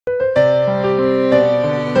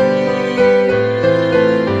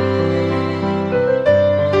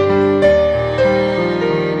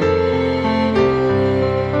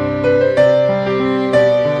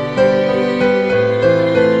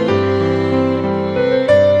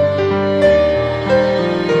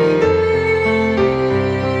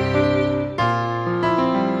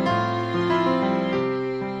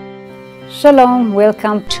Shalom,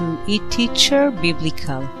 welcome to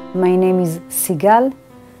eTeacherBiblical. My name is Sigal.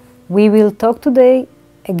 We will talk today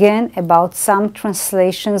again about some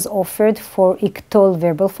translations offered for Yiqtol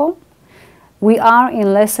verbal form. We are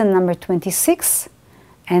in lesson number 26,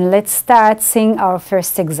 and let's start seeing our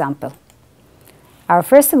first example. Our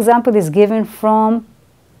first example is given from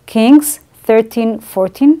Kings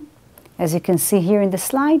 13:14, as you can see here in the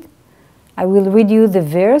slide. I will read you the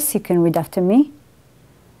verse, you can read after me.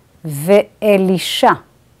 ואלישע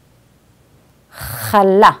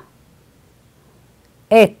חלה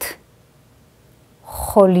את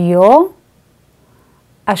חוליו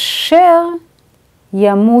אשר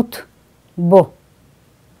ימות בו.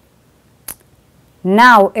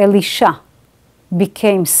 Now Elisha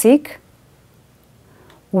became sick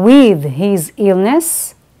with his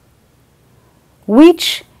illness,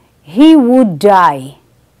 which he would die,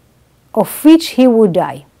 of which he would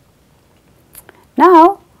die.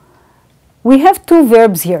 Now, we have two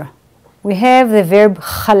verbs here. We have the verb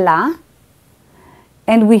chala,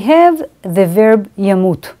 and we have the verb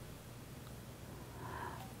yamut.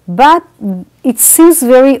 But it seems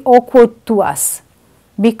very awkward to us,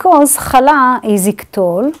 because chala is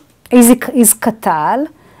yiqtol, is katal,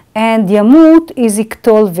 and yamut is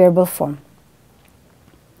yiqtol verbal form.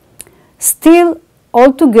 Still,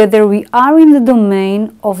 altogether, we are in the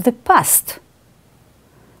domain of the past.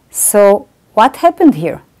 So, what happened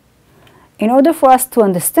here? In order for us to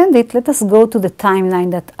understand it, let us go to the timeline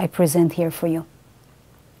that I present here for you.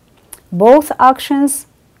 Both actions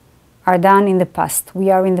are done in the past. We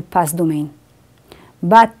are in the past domain.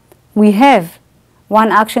 But we have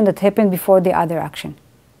one action that happened before the other action.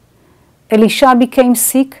 Elisha became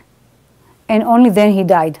sick, and only then he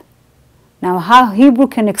died. Now, how Hebrew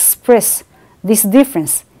can express this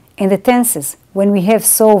difference in the tenses when we have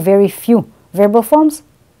so very few verbal forms?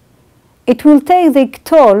 It will take the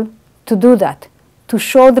yiqtol to do that, to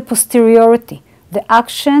show the posteriority, the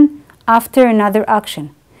action after another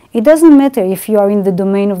action. It doesn't matter if you are in the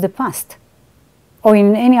domain of the past or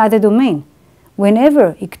in any other domain.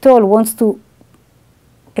 Whenever yiqtol wants to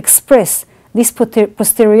express this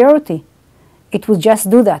posteriority, it will just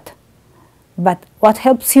do that. But what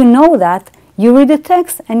helps you know that, you read the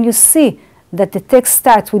text and you see that the text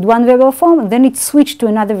starts with one verbal form and then it switched to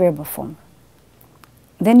another verbal form.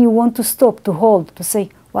 Then you want to stop, to hold, to say,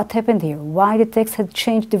 what happened here? Why the text had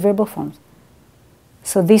changed the verbal forms?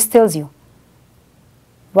 So this tells you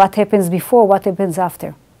what happens before, what happens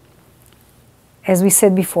after, as we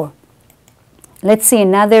said before. Let's see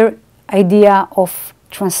another idea of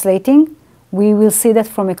translating. We will see that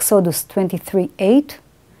from Exodus 23:8.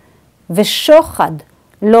 ושוחד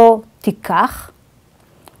לא תיקח,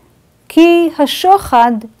 כי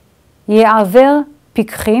השוחד יעבר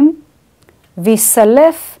פיקחים,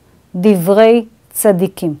 ויסלף דברי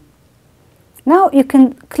tzadikim. Now you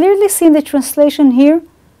can clearly see in the translation here,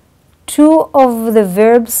 two of the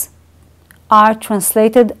verbs are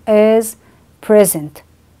translated as present,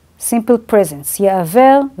 simple presence,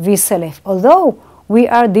 יעבר ויסלף, although we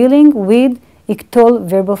are dealing with yiqtol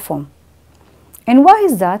verbal form. And why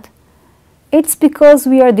is that? It's because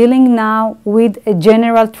we are dealing now with a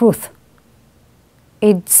general truth.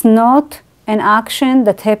 It's not an action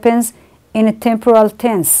that happens in a temporal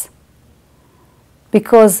tense.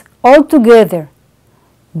 Because altogether,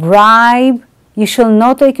 bribe, you shall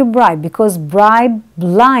not take a bribe, because bribe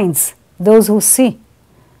blinds those who see.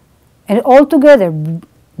 And altogether,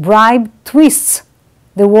 bribe twists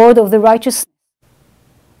the word of the righteous.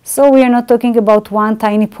 So we are not talking about one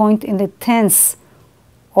tiny point in the tense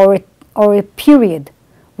or a period.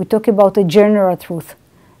 We talk about a general truth.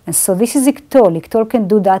 And so this is yiqtol. Yiqtol can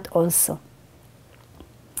do that also.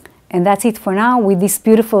 And that's it for now. With this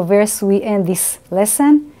beautiful verse, we end this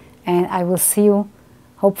lesson. And I will see you,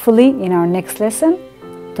 hopefully, in our next lesson.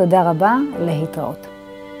 תודה רבה, להתראות.